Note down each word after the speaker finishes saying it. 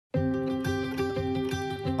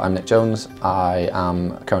I'm Nick Jones. I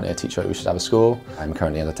am currently a teacher at Sabbatical School. I'm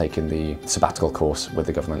currently undertaking the sabbatical course with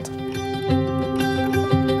the government.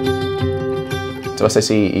 So os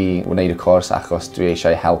i wneud y cwrs achos dwi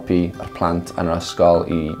eisiau helpu y plant yn yr ysgol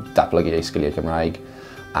i datblygu eu sgiliau Cymraeg,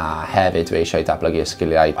 a hefyd dwi eisiau datblygu eu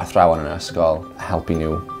sgiliau athrawon yn yr ysgol, helpu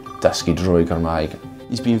nhw dysgu drwy'r Cymraeg.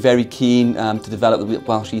 He's been very keen to develop the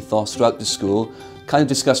Welsh ethos throughout the school, kind of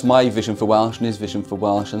discuss my vision for Welsh and his vision for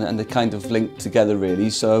Welsh, and they kind of linked together really,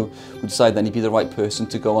 so we decided that he'd be the right person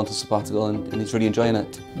to go on to sabbatical, and he's really enjoying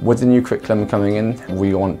it. With the new curriculum coming in,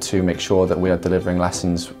 we want to make sure that we are delivering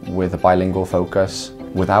lessons with a bilingual focus.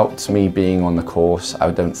 Without me being on the course,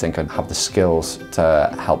 I don't think I'd have the skills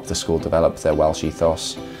to help the school develop their Welsh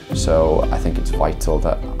ethos, so I think it's vital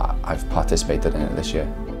that I've participated in it this year.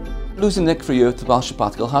 Losing Nick for a year to the Welsh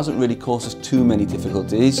sabbatical hasn't really caused us too many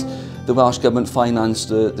difficulties. The Welsh Government financed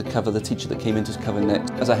the cover, the teacher that came in to cover Nick.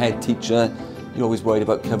 As a head teacher, you're always worried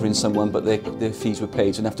about covering someone, but their fees were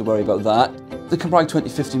paid, so you don't have to worry about that. The Cymraeg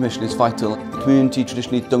 2050 mission is vital. The community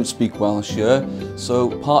traditionally don't speak Welsh here, so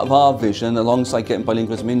part of our vision, alongside getting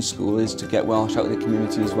bilingualism in school, is to get Welsh out of the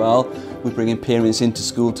community as well. We're bringing parents into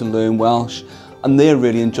school to learn Welsh, and they're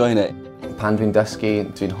really enjoying it. Pan dwi'n dysgu,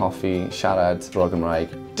 dwi'n hoffi siarad drwy'r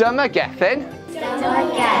Gymraeg. Dyma Gethin. Dyma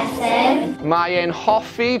Gethin. Mae e'n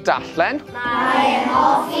hoffi darllen. Mae e'n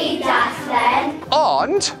hoffi darllen.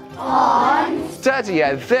 Ond dydy e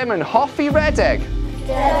ddim yn hoffi redeg.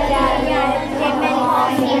 Dydy e ddim yn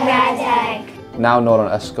hoffi redeg. Nawr nôl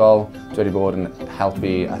yn ysgol, dwi wedi bod yn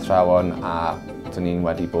helpu athrawon a dyn ni'n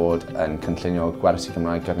wedi bod yn cynllunio gwersi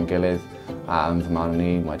Cymraeg gyda'n gilydd, a yn fy marn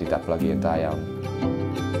ni wedi datblygu yn da iawn.